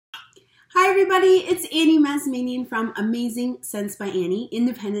Hi everybody, it's Annie Masmanian from Amazing Scents by Annie,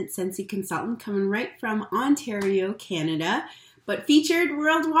 independent Scentsy consultant coming right from Ontario, Canada, but featured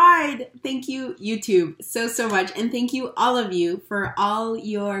worldwide. Thank you, YouTube, so much. And thank you, all of you, for all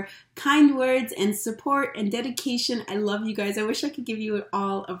your kind words and support and dedication. I love you guys. I wish I could give you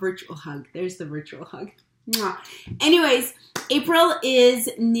all a virtual hug. There's the virtual hug. Mwah. Anyways, April is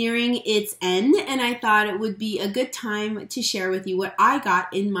nearing its end, and I thought it would be a good time to share with you what I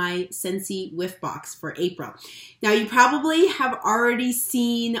got in my Scentsy Whiff Box for April. Now, you probably have already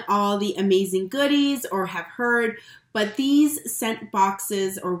seen all the amazing goodies or have heard, but these scent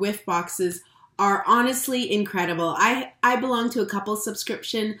boxes or whiff boxes are honestly incredible. I belong to a couple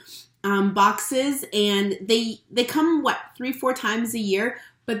subscription boxes, and they come, 3-4 times a year,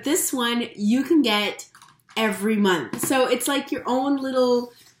 but this one you can get every month. So it's like your own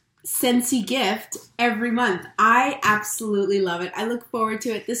little Scentsy gift every month. I absolutely love it. I look forward to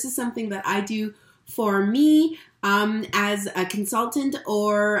it. This is something that I do for me as a consultant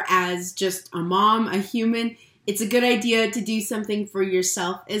or as just a mom, a human. It's a good idea to do something for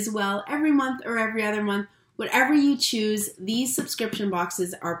yourself as well every month or every other month. Whatever you choose, these subscription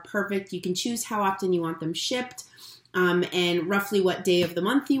boxes are perfect. You can choose how often you want them shipped. And roughly what day of the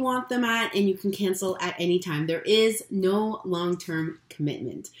month you want them at, and you can cancel at any time. There is no long-term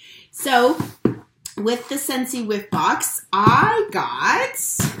commitment. So, with the Scentsy Whiff Box, I got...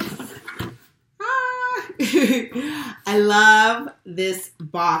 I love this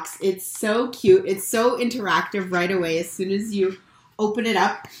box. It's so cute. It's so interactive right away as soon as you open it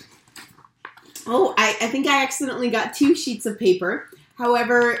up. Oh, I think I accidentally got 2 sheets of paper.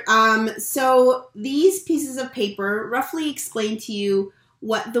 However, so these pieces of paper roughly explain to you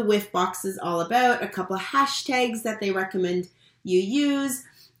what the Whiff Box is all about, a couple of hashtags that they recommend you use.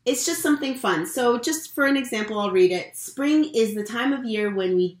 It's just something fun. So just for an example, I'll read it. Spring is the time of year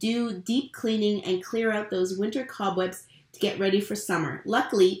when we do deep cleaning and clear out those winter cobwebs to get ready for summer.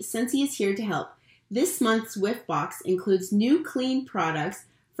 Luckily, Scentsy is here to help. This month's Whiff Box includes new clean products,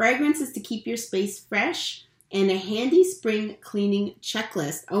 fragrances to keep your space fresh, and a handy spring cleaning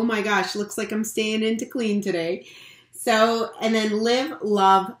checklist. Oh my gosh, looks like I'm staying in to clean today. So, and then live,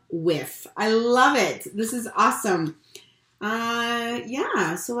 love, whiff. I love it. This is awesome.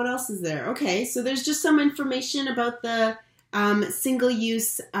 Yeah, so what else is there? Okay, so there's just some information about the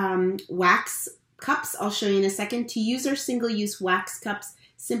single-use wax cups. I'll show you in a second. To use our single-use wax cups,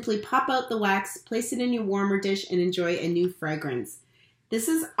 simply pop out the wax, place it in your warmer dish, and enjoy a new fragrance. This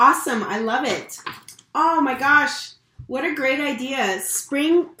is awesome. I love it. Oh my gosh, what a great idea.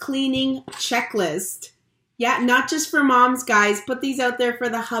 Spring cleaning checklist. Yeah, not just for moms, guys. Put these out there for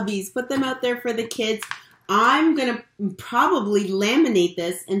the hubbies. Put them out there for the kids. I'm going to probably laminate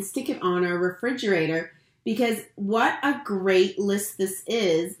this and stick it on our refrigerator because what a great list this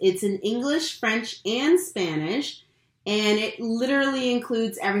is. It's in English, French, and Spanish, and it literally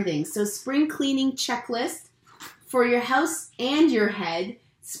includes everything. So spring cleaning checklist for your house and your head.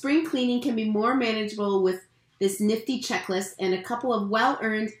 Spring cleaning can be more manageable with this nifty checklist and a couple of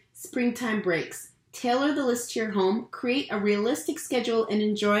well-earned springtime breaks. Tailor the list to your home, create a realistic schedule, and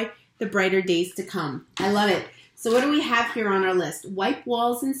enjoy the brighter days to come. I love it. So what do we have here on our list? Wipe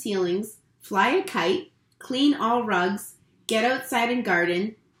walls and ceilings, fly a kite, clean all rugs, get outside and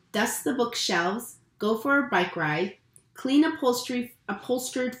garden, dust the bookshelves, go for a bike ride, clean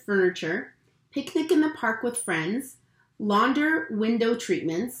upholstered furniture, picnic in the park with friends, launder window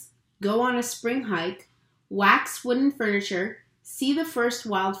treatments, go on a spring hike, wax wooden furniture, see the first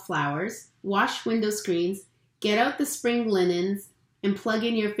wildflowers, wash window screens, get out the spring linens, and plug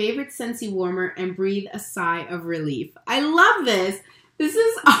in your favorite Scentsy warmer and breathe a sigh of relief. I love this. This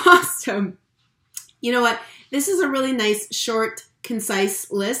is awesome. You know what? This is a really nice, short,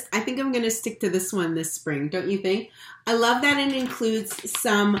 concise list. I think I'm going to stick to this one this spring, don't you think? I love that it includes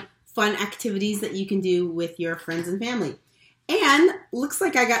some fun activities that you can do with your friends and family. And looks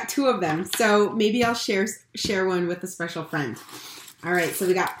like I got 2 of them, so maybe I'll share one with a special friend. All right, so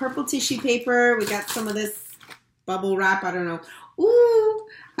we got purple tissue paper. We got some of this bubble wrap. I don't know. Ooh,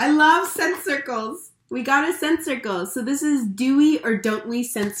 I love scent circles. We got a scent circle. So this is Do We or Don't We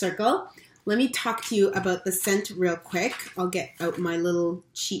scent circle. Let me talk to you about the scent real quick. I'll get out my little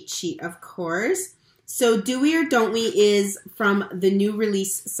cheat sheet, of course. So Do We or Don't We is from the new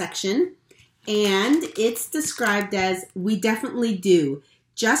release section, and it's described as, we definitely do.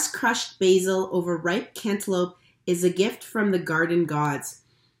 Just crushed basil over ripe cantaloupe is a gift from the garden gods.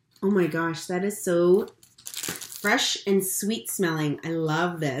 Oh my gosh, that is so fresh and sweet smelling. I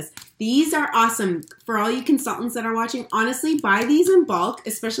love this. These are awesome. For all you consultants that are watching, honestly, buy these in bulk,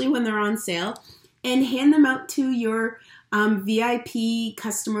 especially when they're on sale, and hand them out to your VIP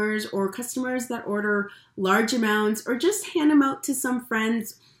customers or customers that order large amounts, or just hand them out to some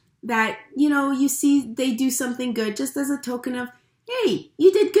friends that, you know, you see they do something good, just as a token of, hey,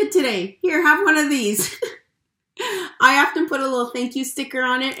 you did good today. Here, have one of these. I often put a little thank you sticker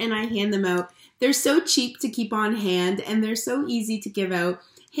on it and I hand them out. They're so cheap to keep on hand and they're so easy to give out.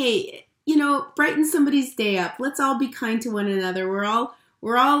 Hey, you know, brighten somebody's day up. Let's all be kind to one another. We're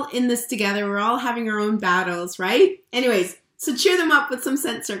all in this together. We're all having our own battles, right? Anyways, so cheer them up with some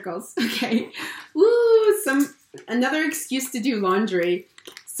scent circles. Okay. Woo, another excuse to do laundry.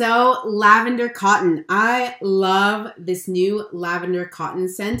 So lavender cotton. I love this new lavender cotton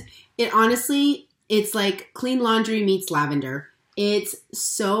scent. It honestly, it's like clean laundry meets lavender. It's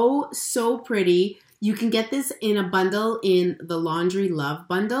so, so pretty. You can get this in a bundle in the Laundry Love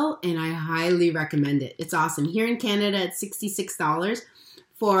bundle, and I highly recommend it. It's awesome. Here in Canada, it's $66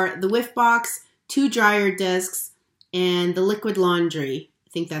 for the Whiff Box, 2 dryer discs, and the liquid laundry. I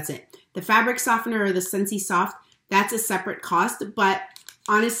think that's it. The fabric softener or the Scentsy Soft, that's a separate cost, but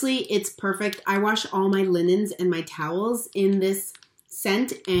honestly, it's perfect. I wash all my linens and my towels in this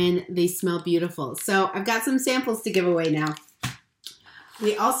scent, and they smell beautiful. So I've got some samples to give away now.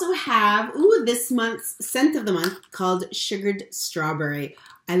 We also have, this month's scent of the month called Sugared Strawberry.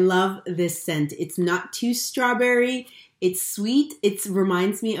 I love this scent. It's not too strawberry. It's sweet. It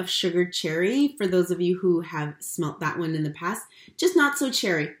reminds me of sugared cherry, for those of you who have smelt that one in the past. Just not so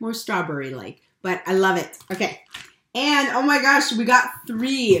cherry, more strawberry-like, but I love it. Okay, and oh my gosh, we got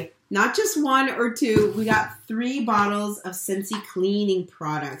 3, not just 1 or 2. We got 3 bottles of Scentsy cleaning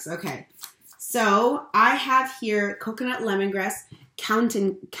products. Okay, so I have here coconut lemongrass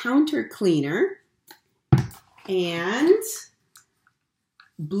counter cleaner and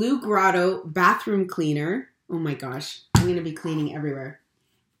Blue Grotto bathroom cleaner. Oh my gosh, I'm going to be cleaning everywhere.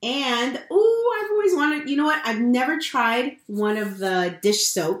 And, I've always wanted, you know what? I've never tried one of the dish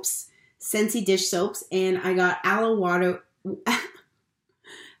soaps, Scentsy dish soaps, and I got aloe water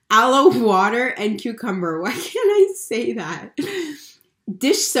and cucumber. Why can't I say that?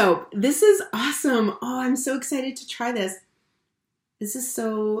 Dish soap. This is awesome. Oh, I'm so excited to try this. This is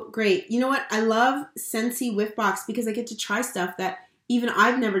so great. You know what? I love Scentsy Whiff Box because I get to try stuff that even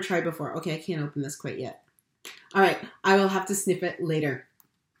I've never tried before. Okay, I can't open this quite yet. All right, I will have to sniff it later.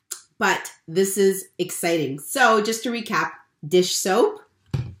 But this is exciting. So just to recap, dish soap,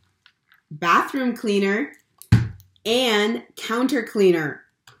 bathroom cleaner, and counter cleaner.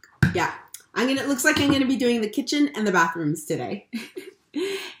 Yeah, it looks like I'm gonna be doing the kitchen and the bathrooms today.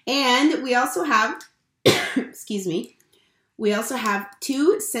 And we also have, excuse me, we also have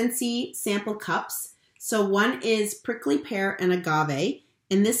 2 Scentsy sample cups. So one is prickly pear and agave,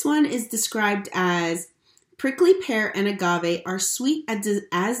 and this one is described as prickly pear and agave are sweet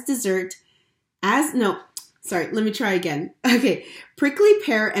as dessert, let me try again. Okay, prickly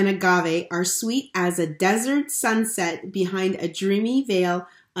pear and agave are sweet as a desert sunset behind a dreamy veil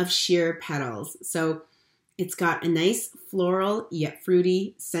of sheer petals. So it's got a nice floral yet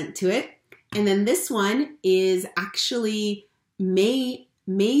fruity scent to it. And then this one is actually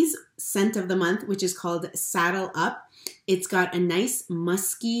May's scent of the month, which is called Saddle Up. It's got a nice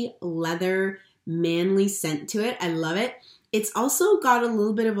musky leather manly scent to it. I love it. It's also got a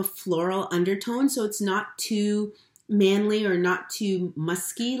little bit of a floral undertone, so it's not too manly or not too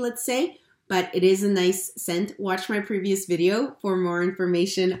musky, let's say, but it is a nice scent. Watch my previous video for more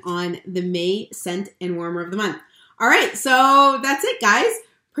information on the May scent and warmer of the month. All right, so that's it, guys.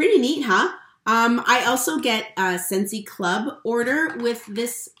 Pretty neat, huh? I also get a Scentsy Club order with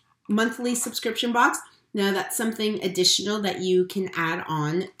this monthly subscription box. Now that's something additional that you can add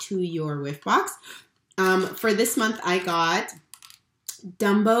on to your Whiff Box. For this month, I got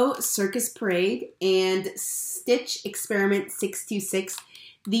Dumbo Circus Parade and Stitch Experiment 626.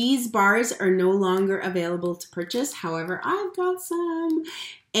 These bars are no longer available to purchase. However, I've got some.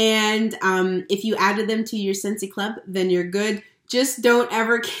 And if you added them to your Scentsy Club, then you're good. Just don't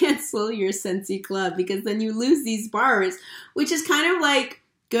ever cancel your Scentsy Club because then you lose these bars, which is kind of like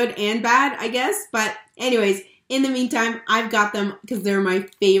good and bad, I guess. But anyways, in the meantime, I've got them because they're my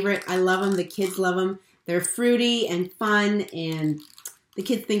favorite. I love them. The kids love them. They're fruity and fun, and the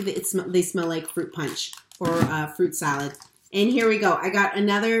kids think that they smell like fruit punch or fruit salad. And here we go. I got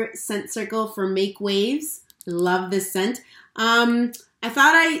another scent circle for Make Waves. Love this scent. I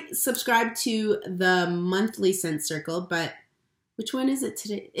thought I subscribed to the monthly scent circle, but which one is it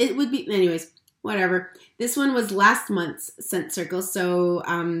today? It would be, anyways, whatever. This one was last month's scent circle, so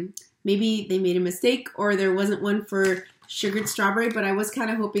maybe they made a mistake or there wasn't one for sugared strawberry, but I was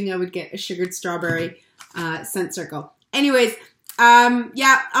kind of hoping I would get a sugared strawberry scent circle. Anyways,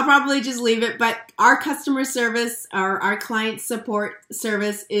 Yeah, I'll probably just leave it. But our customer service, our client support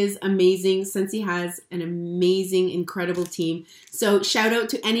service is amazing. Scentsy has an amazing, incredible team. So shout out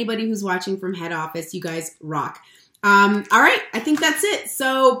to anybody who's watching from head office. You guys rock. All right, I think that's it.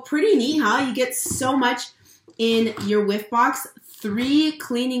 So pretty neat, huh? You get so much in your Whiff Box. 3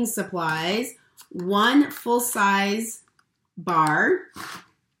 cleaning supplies, 1 full-size bar,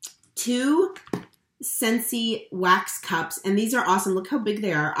 2 Scentsy wax cups, and these are awesome. Look how big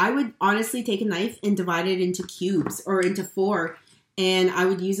they are. I would honestly take a knife and divide it into cubes or into 4, and I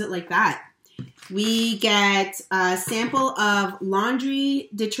would use it like that. We get a sample of laundry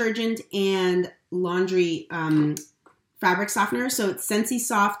detergent and laundry fabric softener. So it's Scentsy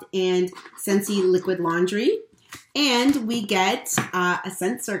Soft and Scentsy Liquid Laundry. And we get a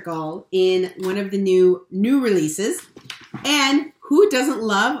scent circle in one of the new releases. And who doesn't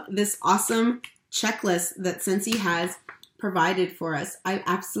love this awesome checklist that Scentsy has provided for us? I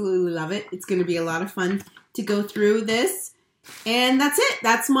absolutely love it. It's going to be a lot of fun to go through this. And that's it.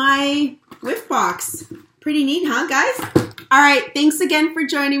 That's my Whiff Box. Pretty neat, huh, guys? All right. Thanks again for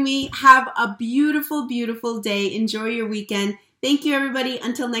joining me. Have a beautiful, beautiful day. Enjoy your weekend. Thank you, everybody.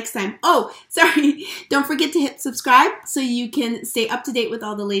 Until next time. Oh, sorry. Don't forget to hit subscribe so you can stay up to date with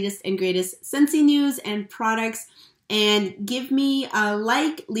all the latest and greatest Scentsy news and products. And give me a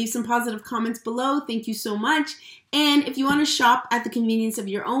like. Leave some positive comments below. Thank you so much. And if you want to shop at the convenience of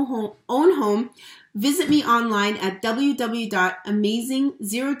your own home, visit me online at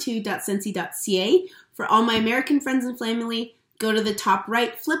www.amazing02.scentsy.ca. For all my American friends and family, go to the top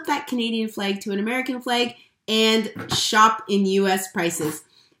right, flip that Canadian flag to an American flag, and shop in U.S. prices.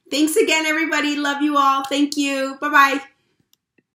 Thanks again, everybody. Love you all. Thank you. Bye-bye.